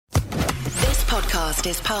podcast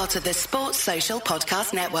is part of the Sports Social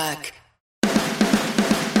Podcast Network.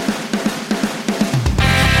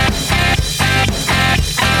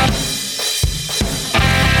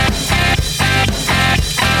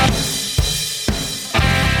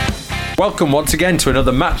 Welcome once again to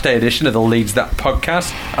another matchday edition of the Leeds That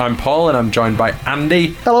podcast. I'm Paul and I'm joined by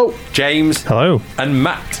Andy. Hello. James. Hello. And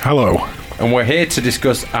Matt. Hello. And we're here to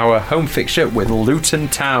discuss our home fixture with Luton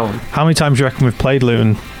Town. How many times do you reckon we've played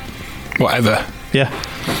Luton? Whatever. Yeah.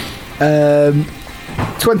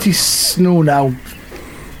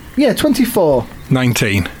 24.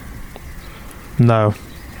 19. No.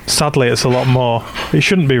 Sadly, it's a lot more. It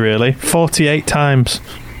shouldn't be, really. 48 times.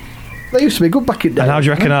 They used to be good back in the day. And how do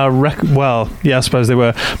you reckon our well, yeah, I suppose they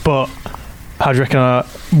were. But how do you reckon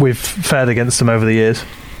we've fared against them over the years?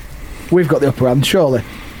 We've got the upper hand, surely.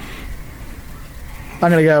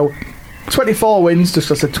 I'm going to go 24 wins,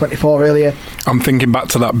 just as I said 24 earlier. I'm thinking back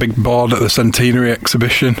to that big board at the Centenary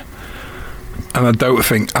exhibition, and I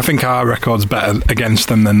think our record's better against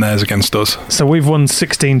them than theirs against us. So we've won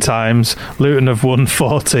 16 times, Luton have won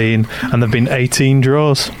 14, and there've been 18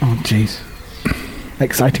 draws. Oh, jeez.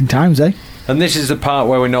 Exciting times, eh? And this is the part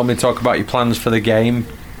where we normally talk about your plans for the game.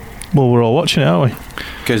 Well, we're all watching it, aren't we?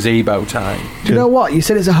 Gazebo time. Do you know what? You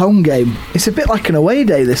said it's a home game. It's a bit like an away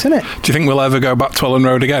day, this, isn't it? Do you think we'll ever go back to Ellen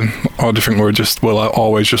Road again? Or do you think we'll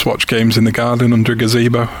always just watch games in the garden under a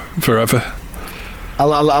gazebo forever? I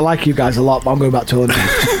like you guys a lot, but I'm going back to London.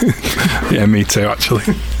 Yeah, me too, actually.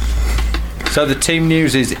 So the team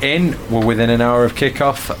news is in. We're within an hour of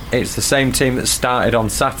kickoff. It's the same team that started on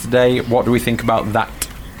Saturday. What do we think about that?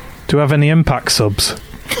 Do we have any impact subs?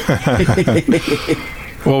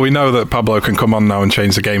 Well, we know that Pablo can come on now and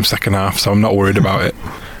change the game second half, so I'm not worried about it.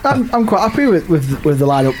 I'm quite happy with the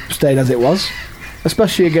lineup staying as it was,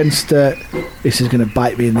 especially against, this is going to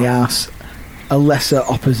bite me in the arse, a lesser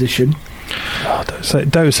opposition. Oh, don't say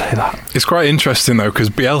that. It's quite interesting, though,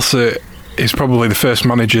 because Bielsa is probably the first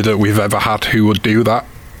manager that we've ever had who would do that.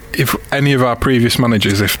 If any of our previous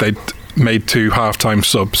managers, if they'd made 2 half-time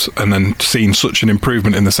subs and then seen such an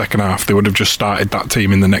improvement in the second half, they would have just started that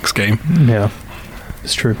team in the next game. Yeah,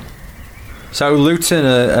 it's true. So Luton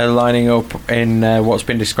are lining up in what's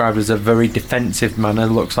been described as a very defensive manner.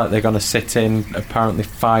 Looks like they're going to sit in apparently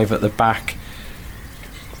 5 at the back.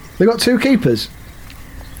 They got 2 keepers.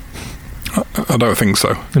 I don't think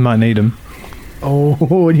so. They might need them.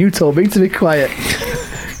 Oh, and you told me to be quiet.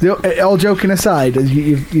 All joking aside, as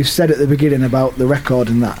you said at the beginning about the record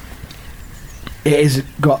and that, it has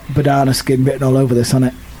got banana skin written all over this,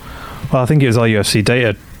 hasn't it? Well, I think it was all UFC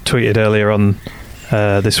Data tweeted earlier on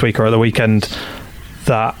this week or at the weekend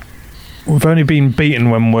that we've only been beaten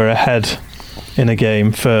when we're ahead in a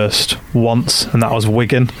game first once, and that was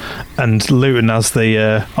Wigan, and Luton has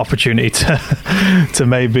the opportunity to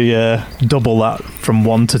maybe double that from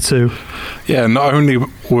 1 to 2. Yeah, not only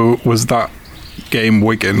was that game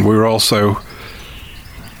Wigan, we were also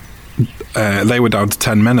they were down to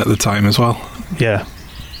 10 men at the time as well. Yeah,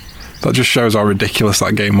 that just shows how ridiculous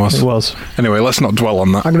that game was. It was. Anyway, let's not dwell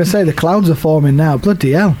on that. I'm going to say the clouds are forming now.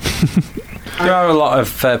 Bloody hell. There are a lot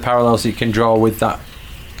of parallels you can draw with that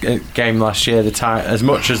game last year. The time, as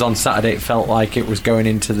much as on Saturday it felt like it was going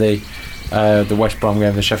into the West Brom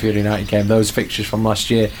game, the Sheffield United game, those fixtures from last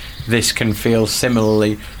year, this can feel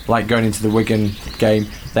similarly like going into the Wigan game,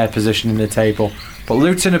 their position in the table. But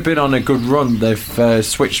Luton have been on a good run. They've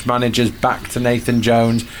switched managers back to Nathan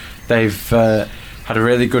Jones. They've had a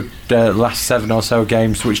really good last 7 or so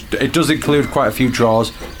games, which it does include quite a few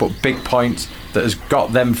draws, but big points that has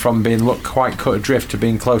got them from being quite cut adrift to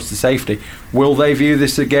being close to safety. Will they view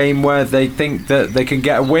this a game where they think that they can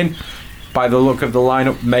get a win? By the look of the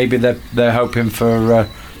lineup, maybe they're hoping for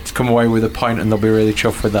to come away with a point, and they'll be really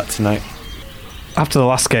chuffed with that tonight. After the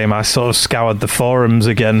last game, I sort of scoured the forums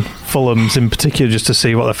again, Fulham's in particular, just to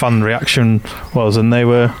see what the fan reaction was, and they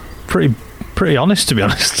were pretty honest, to be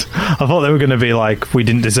honest. I thought they were going to be like, we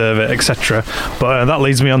didn't deserve it, etc. But that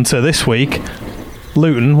leads me on to this week.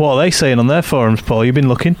 Luton, what are they saying on their forums, Paul? You've been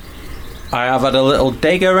looking? I have had a little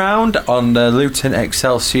dig around on the Luton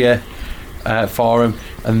Excelsior forum,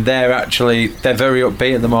 and they're very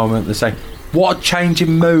upbeat at the moment. They're saying, what a change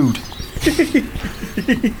in mood.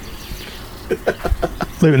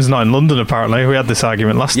 Luton's not in London, apparently. We had this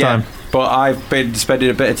argument last time. But I've been spending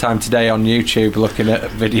a bit of time today on YouTube looking at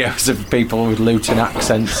videos of people with Luton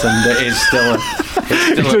accents, and it is still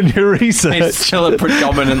You've done your research. It's still a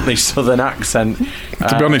predominantly southern accent.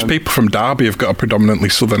 To be honest, people from Derby have got a predominantly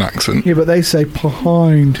southern accent. Yeah, but they say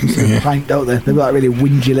behind, behind, don't they? They're like really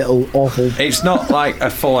whingy little awful. It's not like a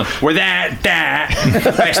full-on without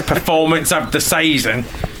that best performance of the season.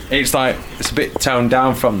 It's like it's a bit toned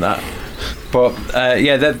down from that. But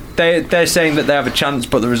they're saying that they have a chance,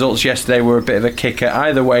 but the results yesterday were a bit of a kicker.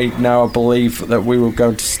 Either way, now I believe that we will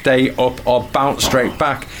go to stay up or bounce straight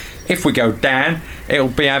back. If we go down, it'll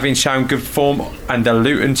be having shown good form and a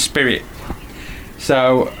Luton spirit.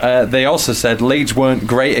 So they also said Leeds weren't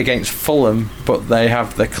great against Fulham, but they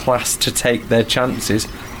have the class to take their chances.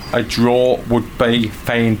 A draw would be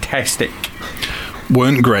fantastic.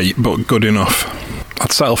 Weren't great, but good enough.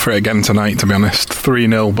 I'd settle for it again tonight, to be honest.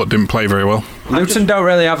 3-0, but didn't play very well. Luton don't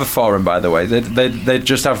really have a forum, by the way. They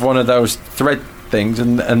just have one of those thread things,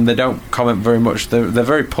 and they don't comment very much. They're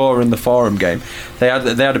very poor in the forum game. They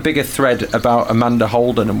had a bigger thread about Amanda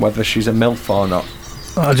Holden and whether she's a MILF or not.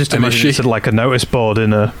 I just imagine it's like a notice board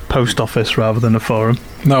in a post office rather than a forum.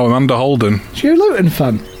 No, Amanda Holden. Is she a Luton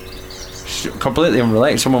fan? Completely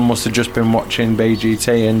unrelated. Someone must have just been watching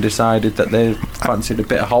BGT and decided that they fancied a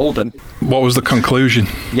bit of Holden. What was the conclusion?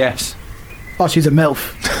 Yes. Oh, she's a MILF.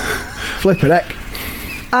 Flippin' heck.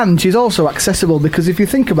 And she's also accessible because if you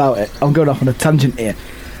think about it, I'm going off on a tangent here.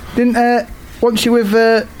 Wasn't she with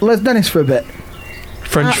Les Dennis for a bit?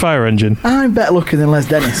 French fire engine. I'm better looking than Les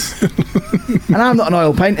Dennis. And I'm not an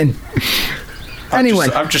oil painting. Anyway.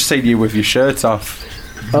 I've just seen you with your shirt off.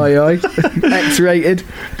 Oi, oi. X-rated.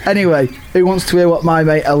 Anyway, who wants to hear what my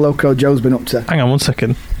mate El Loco Joe's been up to? Hang on 1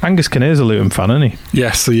 second. Angus Kinnear's a Luton fan, isn't he?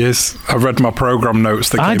 Yes, he is. I've read my programme notes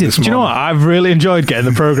that came this morning. Do you know what? I've really enjoyed getting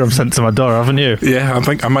the programme sent to my door, haven't you? Yeah, I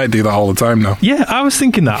think I might do that all the time now. Yeah, I was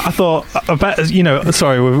thinking that. I thought, I bet,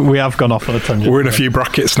 sorry, we have gone off on a tangent. We're in a few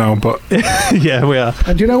brackets now, but... Yeah, we are.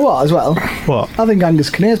 And do you know what, as well? What? I think Angus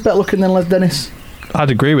Kinnear's better looking than Les Dennis. I'd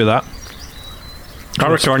agree with that. I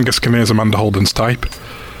reckon Angus Kinnear's Amanda Holden's type.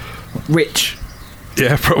 Rich.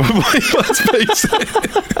 Yeah, probably. Let's face it.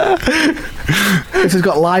 This has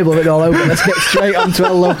got libel written all over. Let's get straight on to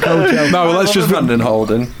El Loco Joe. No, let's just... Amanda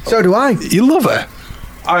Holden. So do I. You love her.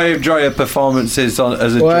 I enjoy her performances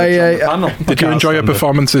as a judge on the panel. Did you enjoy her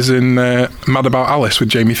performances in Mad About Alice with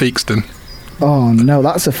Jamie Theakston? Oh no,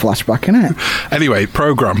 that's a flashback, isn't it? Anyway,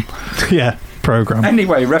 programme. Yeah, programme.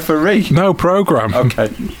 Anyway, referee. No, programme. Okay.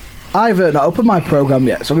 I've not opened my programme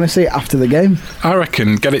yet, so I'm going to see it after the game. I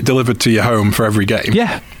reckon get it delivered to your home for every game.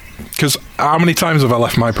 Yeah. Because how many times have I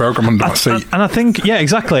left my programme under my seat? And I think, yeah,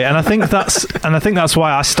 exactly. And I think that's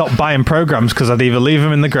why I stopped buying programmes, because I'd either leave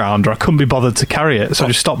them in the ground or I couldn't be bothered to carry it, so I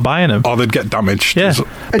just stopped buying them. Or they'd get damaged. Yeah.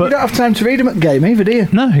 And you don't have time to read them at the game either, do you?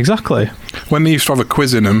 No, exactly. When they used to have a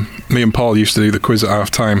quiz in them, me and Paul used to do the quiz at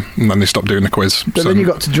half time, and then they stopped doing the quiz. But then you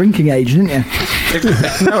got to drinking age, didn't you?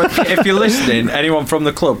 If you're listening, anyone from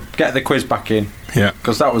the club, get the quiz back in. Yeah.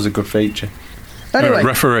 Because that was a good feature. Anyway,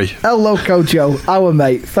 referee. El Loco Joe, our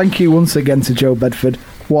mate. Thank you once again to Joe Bedford.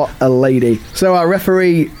 What a lady. So our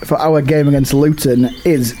referee for our game against Luton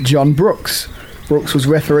is John Brooks. Brooks was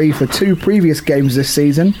referee for 2 previous games this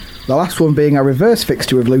season, the last one being our reverse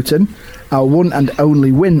fixture with Luton, our one and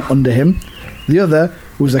only win under him. The other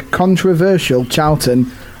was a controversial Charlton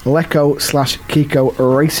Lecco/Kiko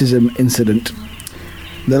racism incident.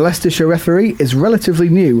 The Leicestershire referee is relatively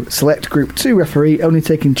new, select Group 2 referee, only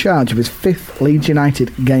taking charge of his 5th Leeds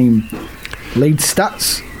United game. Leeds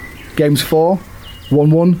stats: games 4,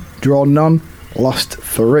 1-1, draw none, lost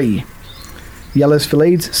 3. Yellows for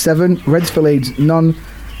Leeds, 7, reds for Leeds, none,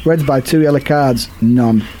 reds by 2 yellow cards,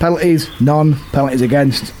 none. Penalties, none, penalties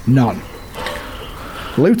against, none.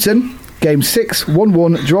 Luton, game 6,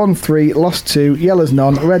 1-1, drawn 3, lost 2, yellows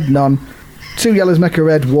none, red none, 2 yellows make a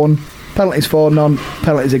red 1, penalties for none,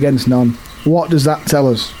 penalties against none. What does that tell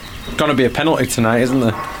us? Going to be a penalty tonight, isn't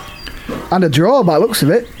there? And a draw by the looks of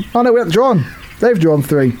it. Oh no, we haven't drawn. They've drawn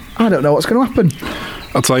 3. I don't know what's going to happen.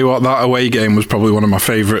 I'll tell you what, that away game was probably one of my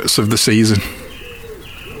favourites of the season.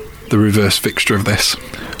 The reverse fixture of this.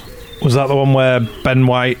 Was that the one where Ben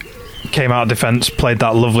White came out of defence, played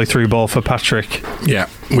that lovely through ball for Patrick? Yeah,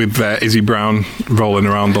 with Izzy Brown rolling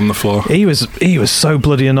around on the floor. He was so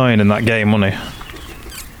bloody annoying in that game, wasn't he?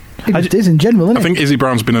 It is in general, isn't it? I think Izzy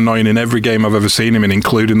Brown's been annoying in every game I've ever seen him in,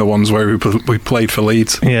 including the ones where we played for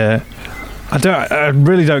Leeds. Yeah. I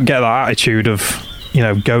really don't get that attitude of,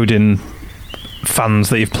 goading fans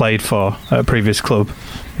that you've played for at a previous club.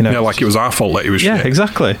 Like it was our fault that he was shit. Yeah,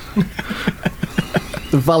 exactly.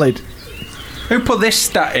 Valid. Who put this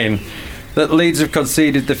stat in? That Leeds have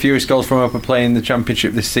conceded the fewest goals from open play in the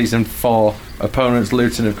Championship this season. 4 opponents,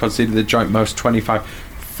 Luton, have conceded the joint most, 25.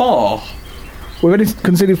 4? We've only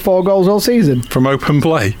conceded 4 goals all season. From open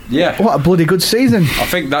play? Yeah. What a bloody good season. I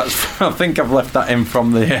think I've left that in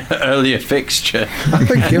from the earlier fixture. I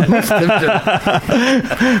think you must have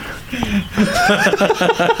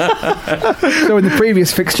done. So in the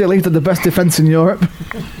previous fixture, Leeds had the best defence in Europe.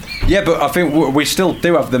 Yeah, but I think we still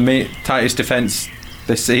do have the tightest defence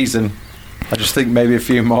this season. I just think maybe a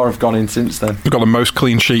few more have gone in since then. We've got the most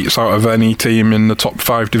clean sheets out of any team in the top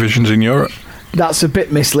 5 divisions in Europe. That's a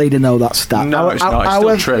bit misleading, though, that stat. No, it's not. It's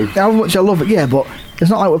still true. How much I love it, yeah, but it's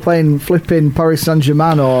not like we're playing flipping Paris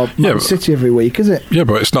Saint-Germain or Man City every week, is it? Yeah,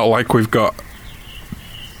 but it's not like we've got...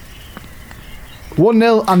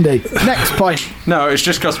 1-0, Andy. Next point. No, it's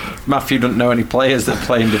just because Matthew doesn't know any players that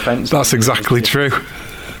play in defence. That's exactly true.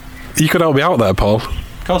 You could help me out there, Paul.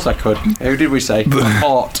 Of course I could. Who did we say?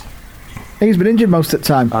 Port. He's been injured most of the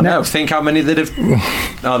time. I know. Think how many they'd have...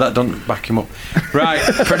 No, that doesn't back him up. Right,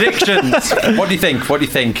 predictions. What do you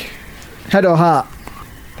think? Head or heart?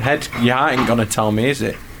 Head. Your heart ain't going to tell me, is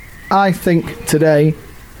it? I think today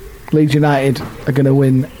Leeds United are going to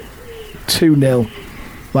win 2-0.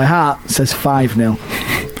 My heart says 5-0.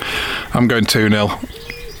 I'm going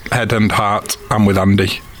 2-0. Head and heart. I'm with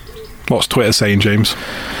Andy. What's Twitter saying, James?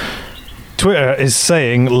 Twitter is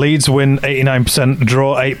saying Leeds win 89%,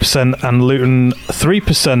 draw 8%, and Luton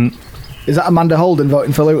 3%. Is that Amanda Holden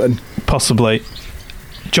voting for Luton? Possibly.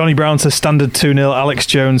 Johnny Brown says standard 2-0. Alex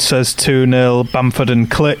Jones says 2-0. Bamford and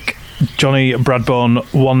Click. Johnny Bradbourne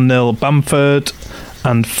 1-0 Bamford.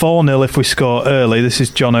 And 4-0 if we score early. This is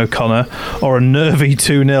John O'Connor. Or a nervy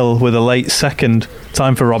 2-0 with a late second.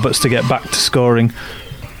 Time for Roberts to get back to scoring.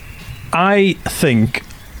 I think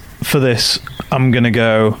for this, I'm going to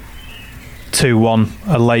go 2-1.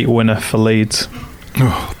 A late winner for Leeds.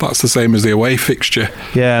 Oh, that's the same as the away fixture.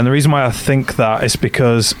 Yeah, and the reason why I think that is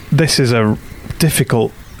because this is a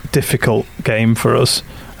difficult game for us.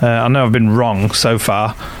 I know I've been wrong so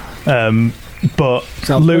far. But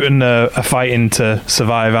Luton are fighting to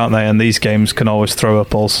survive, aren't they? And these games can always throw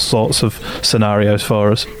up all sorts of scenarios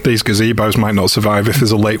for us. These gazebos might not survive if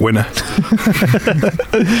there's a late winner.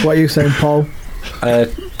 What are you saying, Paul?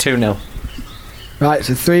 2-0. Right,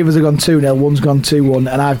 so 3 of us have gone 2-0, one's gone 2-1,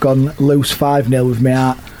 and I've gone loose 5-0 with my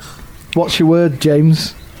heart. What's your word,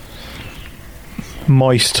 James?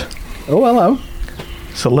 Moist. Oh, hello.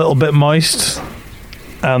 It's a little bit moist,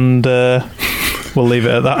 and we'll leave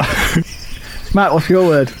it at that. Matt, what's your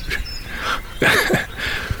word?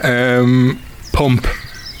 Pump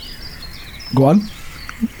Go on.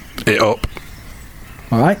 it up.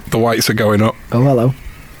 All right. The whites are going up. Oh, hello.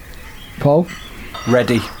 Paul?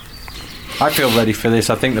 Ready. I feel ready for this.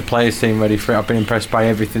 I think the players seem ready for it. I've been impressed by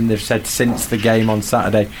everything they've said since the game on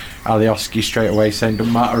Saturday. Alioski straight away saying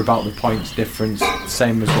doesn't matter about the points difference.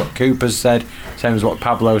 Same as what Cooper's said, same as what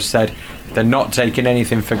Pablo's said. They're not taking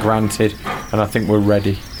anything for granted, and I think we're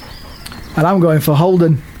ready. And I'm going for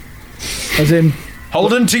Holden. As in...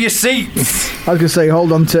 Hold on to your seats! I was going to say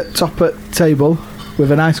hold on to top at table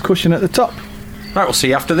with a nice cushion at the top. Right, we'll see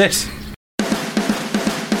you after this.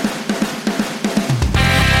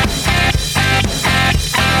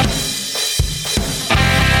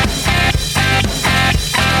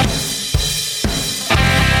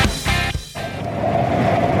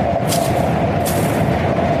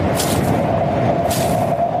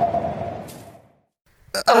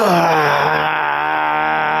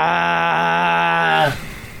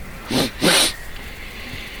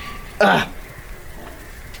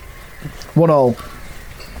 One all.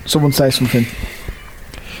 Someone say something.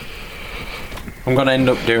 I'm going to end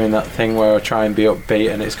up doing that thing where I try and be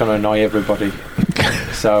upbeat and it's going to annoy everybody.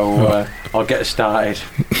 So I'll get started.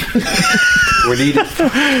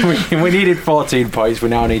 we needed 14 points. We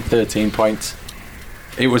now need 13 points.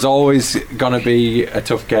 It was always going to be a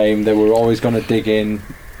tough game. They were always going to dig in,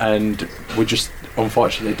 and we just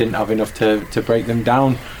unfortunately didn't have enough to break them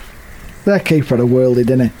down. Their keeper had a worldie,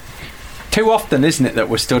 didn't he? Too often, isn't it, that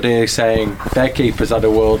we're stood here saying their keepers had a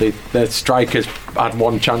worldie, their strikers had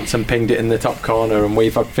one chance and pinged it in the top corner, and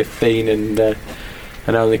we've had 15 and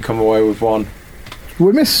only come away with one.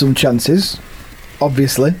 We missed some chances,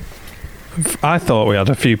 obviously. I thought we had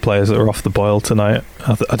a few players that were off the boil tonight.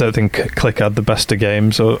 I don't think Click had the best of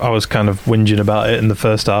games, so I was kind of whinging about it in the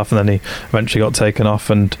first half, and then he eventually got taken off,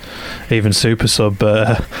 and even super sub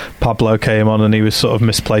Pablo came on and he was sort of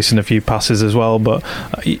misplacing a few passes as well. But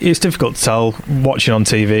it's difficult to tell watching on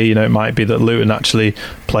TV. You know, it might be that Luton actually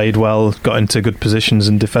played well, got into good positions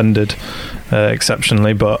and defended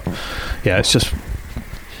exceptionally, but yeah, it's just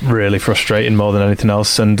really frustrating more than anything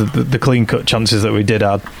else. And the clean cut chances that we did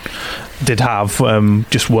have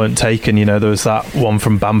just weren't taken. You know, there was that one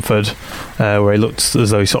from Bamford where he looked as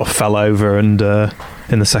though he sort of fell over and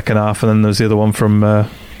in the second half, and then there's the other one from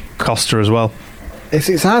Costa as well.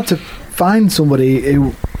 It's hard to find somebody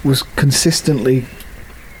who was consistently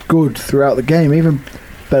good throughout the game. Even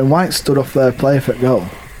Ben White stood off their player for goal.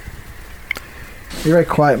 You're very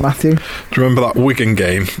quiet, Matthew. Do you remember that Wigan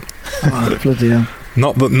game? Oh, bloody hell.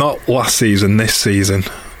 Not last season, this season,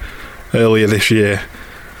 earlier this year.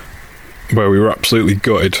 where we were absolutely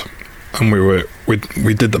gutted, and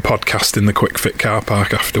we did the podcast in the Quick Fit car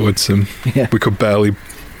park afterwards, and we could barely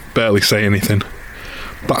say anything.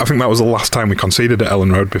 I think that was the last time we conceded at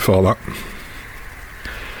Ellen Road before that.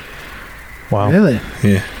 Wow. Really?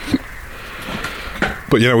 Yeah.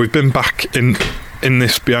 But we've been back in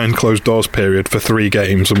this behind closed doors period for 3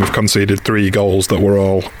 games, and we've conceded 3 goals that were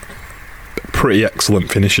all pretty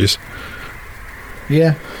excellent finishes.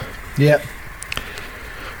 Yeah.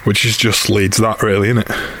 Which is just Leeds that, really, isn't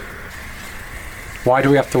it? Why do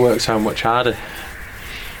we have to work so much harder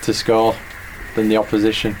to score than the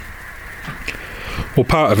opposition? Well,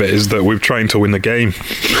 part of it is that we're trying to win the game.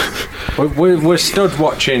 We're stood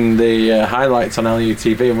watching the highlights on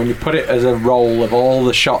LUTV, and when you put it as a roll of all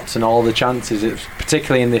the shots and all the chances,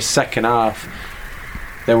 particularly in this second half,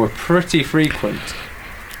 they were pretty frequent.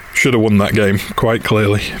 Should have won that game, quite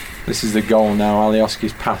clearly. This is the goal now.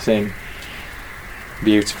 Alioski's passing.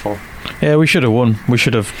 Beautiful. Yeah, we should have won. We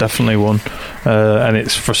should have definitely won. And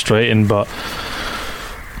it's frustrating, but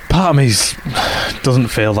part of me doesn't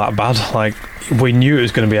feel that bad. Like, we knew it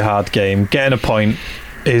was going to be a hard game. Getting a point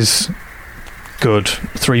is good.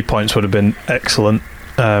 3 points would have been excellent.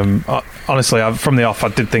 Honestly, from the off, I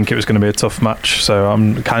did think it was going to be a tough match, so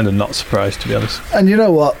I'm kind of not surprised, to be honest. And you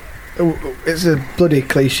know what? It's a bloody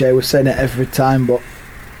cliche. We're saying it every time, but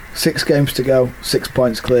 6 games to go, 6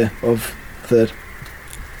 points clear of third.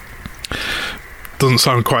 Doesn't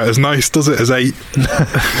sound quite as nice, does it, as 8?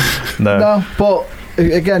 No, but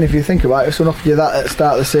again, if you think about it, if someone offered you that at the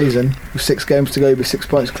start of the season, with 6 games to go, you'd be 6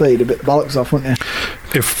 points clear, you'd a bit the bollocks off, wouldn't you?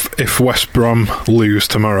 If West Brom lose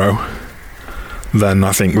tomorrow, then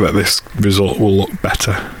I think that this result will look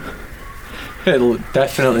better. It'll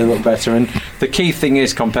definitely look better, and the key thing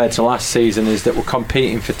is, compared to last season, is that we're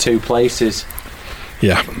competing for 2 places.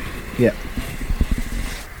 Yeah.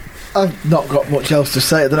 I've not got much else to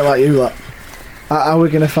say. I don't know about you, lot. How are we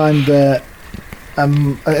going to find...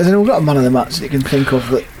 has anyone got a man of the match that you can think of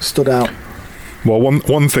that stood out? Well,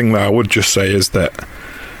 one thing that I would just say is that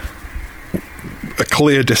a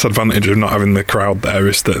clear disadvantage of not having the crowd there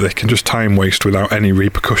is that they can just time waste without any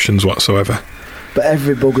repercussions whatsoever. But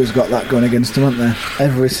every bugger's got that going against them, haven't they?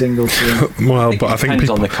 Every single team. Well, but I think depends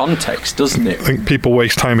on the context, doesn't it? I think people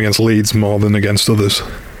waste time against Leeds more than against others.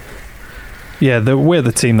 Yeah, we're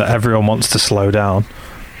the team that everyone wants to slow down.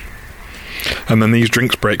 And then these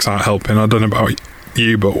drinks breaks aren't helping. I don't know about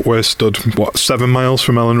you, but we're stood 7 miles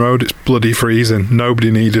from Ellen Road. It's bloody freezing.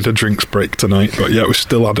 Nobody needed a drinks break tonight, but yeah, we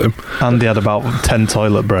still had them. And they had about 10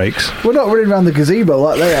 toilet breaks. We're not running around the gazebo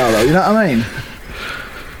like they are, though. You know what I mean?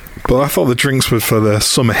 But I thought the drinks were for the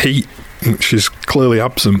summer heat, which is clearly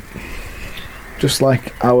absent. Just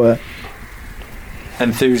like our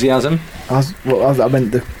enthusiasm. I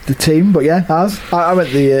meant the team, but yeah, I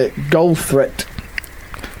meant the goal threat.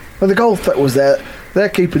 Well, the goal threat was there. Their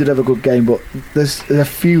keeper did have a good game, but there's a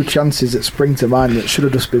few chances that spring to mind that should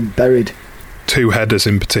have just been buried. 2 headers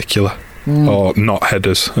in particular, or not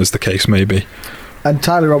headers, as the case may be. And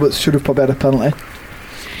Tyler Roberts should have probably had a penalty.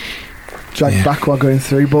 Dragged back while going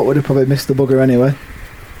through, but would have probably missed the bugger anyway.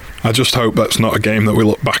 I just hope that's not a game that we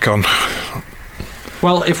look back on.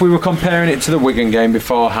 Well, if we were comparing it to the Wigan game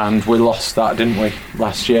beforehand, we lost that, didn't we,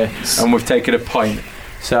 last year? And we've taken a point.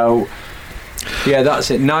 So, yeah, that's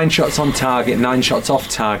it. 9 shots on target, 9 shots off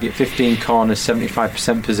target, 15 corners,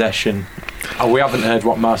 75% possession. We haven't heard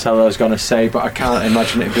what Marcelo's going to say, but I can't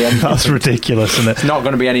imagine it'd be any That's different. ridiculous, isn't it? It's not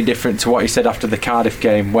going to be any different to what he said after the Cardiff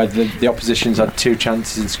game, where the opposition's had 2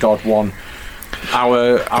 chances and scored 1.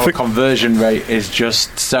 Our conversion rate is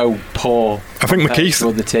just so poor. I think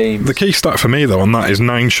the key stat for me though on that is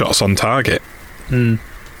 9 shots on target. I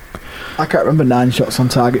can't remember 9 shots on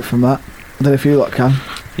target from that. I don't know if you lot can.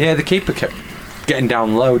 Yeah, the keeper kept getting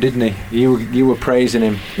down low, didn't he? You were praising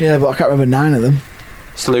him. Yeah, but I can't remember 9 of them.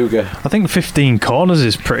 Sluga. I think 15 corners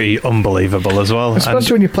is pretty unbelievable as well.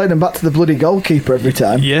 Especially when you play them back to the bloody goalkeeper every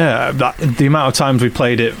time. Yeah, the amount of times we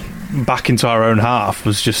played it back into our own half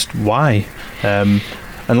was just why. And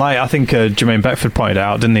like I think Jermaine Beckford pointed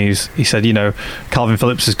out, didn't he? He said, Calvin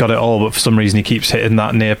Phillips has got it all, but for some reason he keeps hitting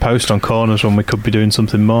that near post on corners when we could be doing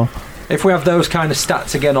something more. If we have those kind of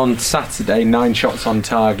stats again on Saturday, 9 shots on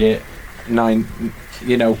target, 9,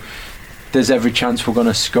 there's every chance we're going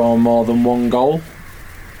to score more than 1 goal.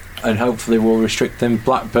 And hopefully we'll restrict them.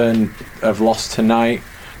 Blackburn have lost tonight.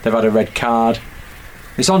 They've had a red card.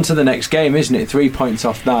 It's on to the next game, isn't it? 3 points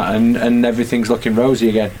off that, and everything's looking rosy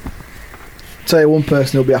again. Tell you one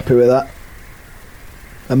person who'll be happy with that.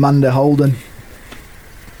 Amanda Holden.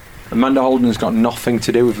 Amanda Holden's got nothing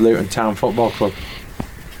to do with Luton Town Football Club.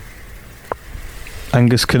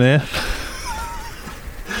 Angus Kinnear.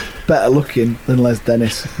 better looking than Les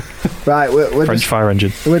Dennis. Right, we're French just, fire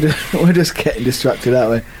engine. we're just getting distracted,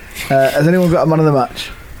 aren't we? Has anyone got a man of the match?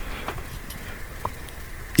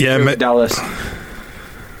 Yeah, Dallas.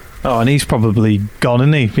 Oh, and he's probably gone,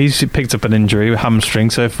 isn't he? He's picked up an injury, a hamstring,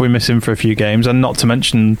 so if we miss him for a few games, and not to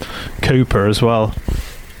mention Cooper as well.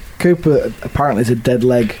 Cooper apparently is a dead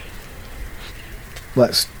leg.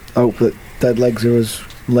 Let's hope that dead legs are as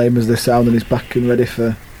lame as they sound and he's back and ready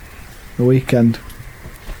for the weekend.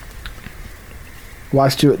 Why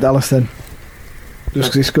Stuart Dallas then?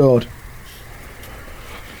 Just because he scored?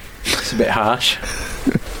 It's a bit harsh.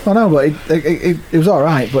 I know, but he was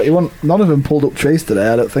alright, but none of them pulled up trees today,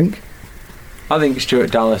 I don't think. I think Stuart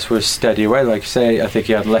Dallas was steady away. Like I say, I think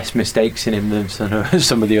he had less mistakes in him than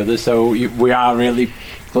some of the others, so we are really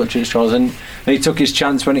clutching straws, and he took his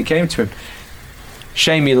chance when it came to him.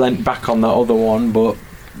 Shame he leant back on that other one, but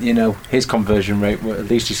you know, his conversion rate, at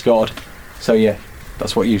least he scored. So yeah,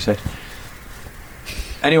 that's what you said.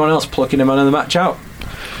 Anyone else plucking him on the match out?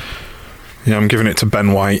 Yeah, I'm giving it to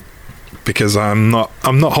Ben White because I'm not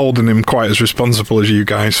holding him quite as responsible as you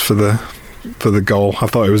guys for the goal. I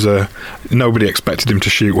thought it was nobody expected him to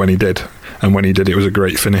shoot when he did, and when he did, it was a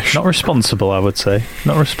great finish. Not responsible, I would say.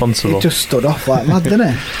 Not responsible. He just stood off like mad,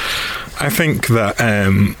 didn't he? I think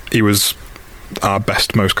that he was our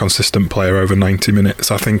best, most consistent player over 90 minutes.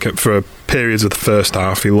 I think for periods of the first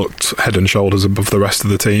half, he looked head and shoulders above the rest of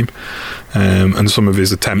the team, and some of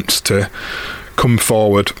his attempts to come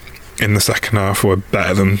forward in the second half were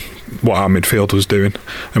better than what our midfield was doing.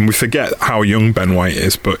 And we forget how young Ben White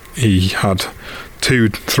is, but he had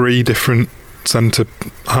 2-3 different centre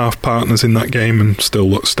half partners in that game and still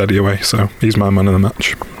looked steady away, so he's my man of the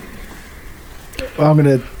match. Well, I'm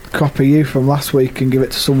going to copy you from last week and give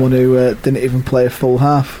it to someone who didn't even play a full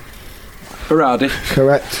half. Berardi.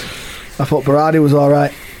 Correct. I thought Berardi was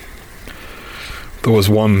alright. There was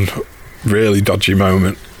one really dodgy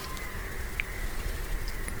moment.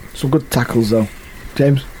 Some good tackles though.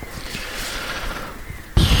 James?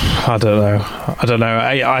 I don't know.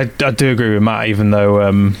 I do agree with Matt, even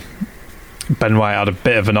though Ben White had a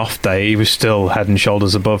bit of an off day, he was still head and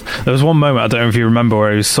shoulders above. There was one moment, I don't know if you remember,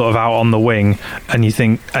 where he was sort of out on the wing and you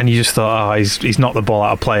just thought, he's not the ball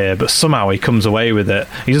out of play here, but somehow he comes away with it.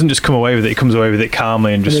 He doesn't just come away with it, he comes away with it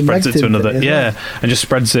calmly and just spreads it to another and just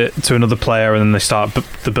spreads it to another player, and then they start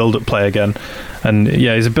the build-up play again. And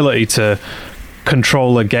yeah, his ability to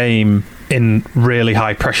control a game in really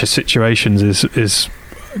high pressure situations is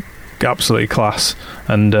absolutely class,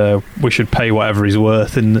 and we should pay whatever he's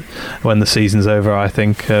worth when the season's over, I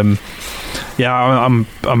think. I'm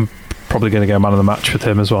probably going to go man of the match with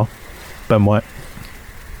him as well, Ben White.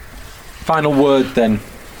 Final word then,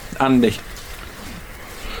 Andy.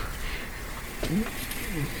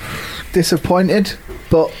 Disappointed,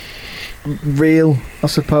 but real, I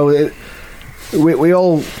suppose. We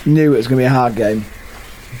all knew it was going to be a hard game,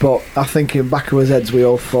 but I think in the back of our heads we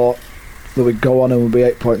all thought that we'd go on and we'd be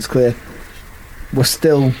 8 points clear. We're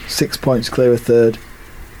still 6 points clear of third.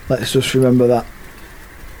 Let's just remember that.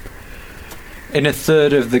 In a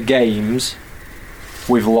third of the games,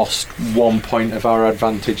 we've lost 1 point of our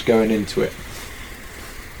advantage going into it.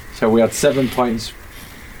 So we had 7 points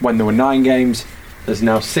when there were 9 games. There's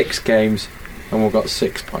now 6 games, and we've got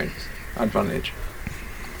 6 points advantage.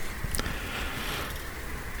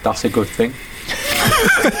 That's a good thing.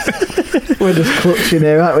 We're just clutching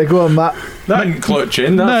here, aren't we? Go on, Matt. That ain't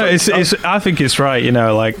clutching. I think it's right. You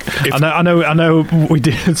know, like I know we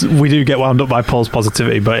do get wound up by Paul's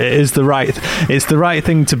positivity, but it's the right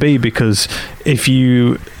thing to be, because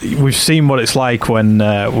we've seen what it's like when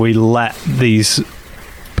we let these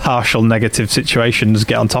partial negative situations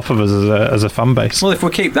get on top of us as a fan base. Well, if we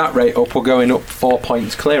keep that rate up, we're going up 4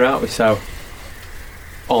 points clear, aren't we? So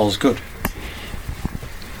all's good.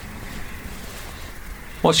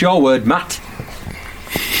 What's your word, Matt?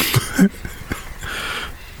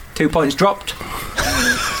 2 points dropped.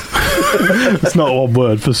 It's not one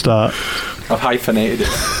word for start. I've hyphenated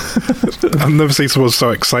it. I've never seen someone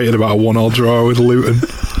so excited about a 1-1 draw with Luton.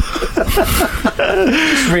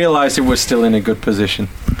 Just realising we're still in a good position.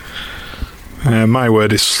 My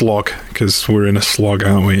word is slog, because we're in a slog,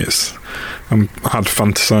 aren't we? I had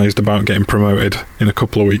fantasised about getting promoted in a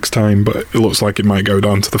couple of weeks' time, but it looks like it might go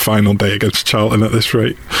down to the final day against Charlton at this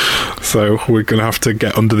rate. So we're going to have to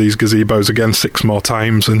get under these gazebos again 6 more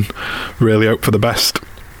times and really hope for the best.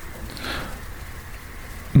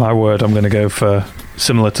 My word, I'm going to go for,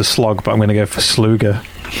 similar to slog, but I'm going to go for sluga.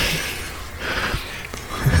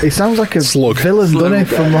 He sounds like a Slug. villain, doesn't he?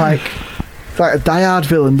 From like a die-hard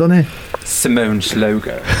villain, doesn't he? Simone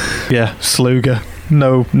Sloga. Yeah, sluga.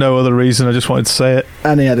 No other reason. I just wanted to say it.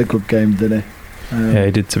 And he had a good game, didn't he? Yeah,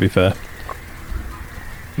 he did, to be fair.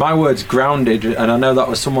 My word's grounded, and I know that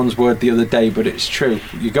was someone's word the other day, but it's true.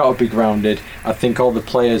 You got to be grounded. I think all the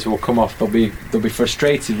players will come off. They'll be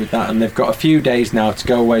frustrated with that, and they've got a few days now to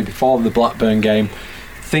go away before the Blackburn game.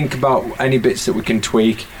 Think about any bits that we can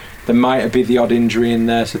tweak. There might be the odd injury in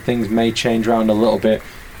there, so things may change around a little bit.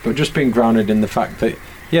 But just being grounded in the fact that,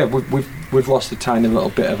 yeah, we've lost a tiny little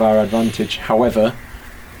bit of our advantage. However,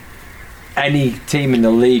 any team in the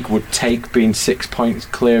league would take being 6 points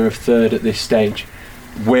clear of third at this stage.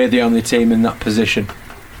 We're the only team in that position.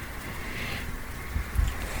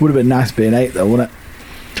 Would have been nice being 8 though, wouldn't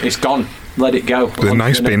it? It's gone. Let it go. Would have been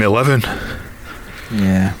nice being 11.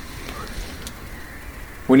 Yeah.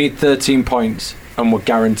 We need 13 points and we're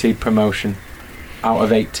guaranteed promotion out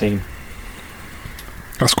of 18.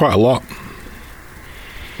 That's quite a lot.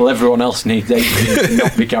 Well, everyone else needs 18 to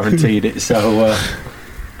not be guaranteed it, so...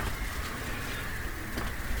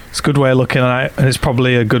 It's a good way of looking at it, and it's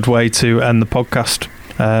probably a good way to end the podcast.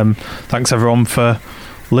 Thanks everyone for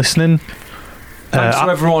listening. Thanks to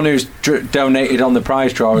everyone who's donated on the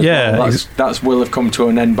prize draw as well. That will have come to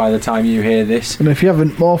an end by the time you hear this. And if you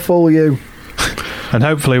haven't, more fool you. And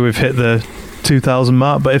hopefully we've hit the 2,000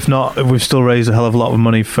 mark, but if not, we've still raised a hell of a lot of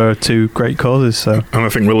money for 2 great causes. So, and I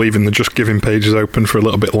think we're leaving the Just Giving pages open for a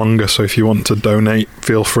little bit longer, so if you want to donate,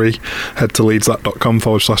 feel free. Head to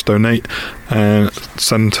leadsthat.com/donate and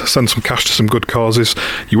send some cash to some good causes.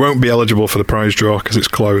 You won't be eligible for the prize draw because it's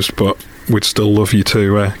closed, but we'd still love you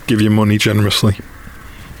to give your money generously.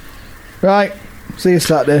 Right, see you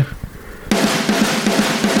Saturday.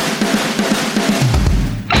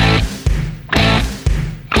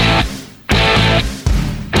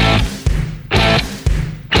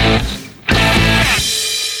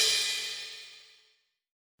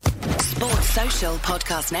 Sports Social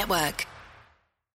Podcast Network.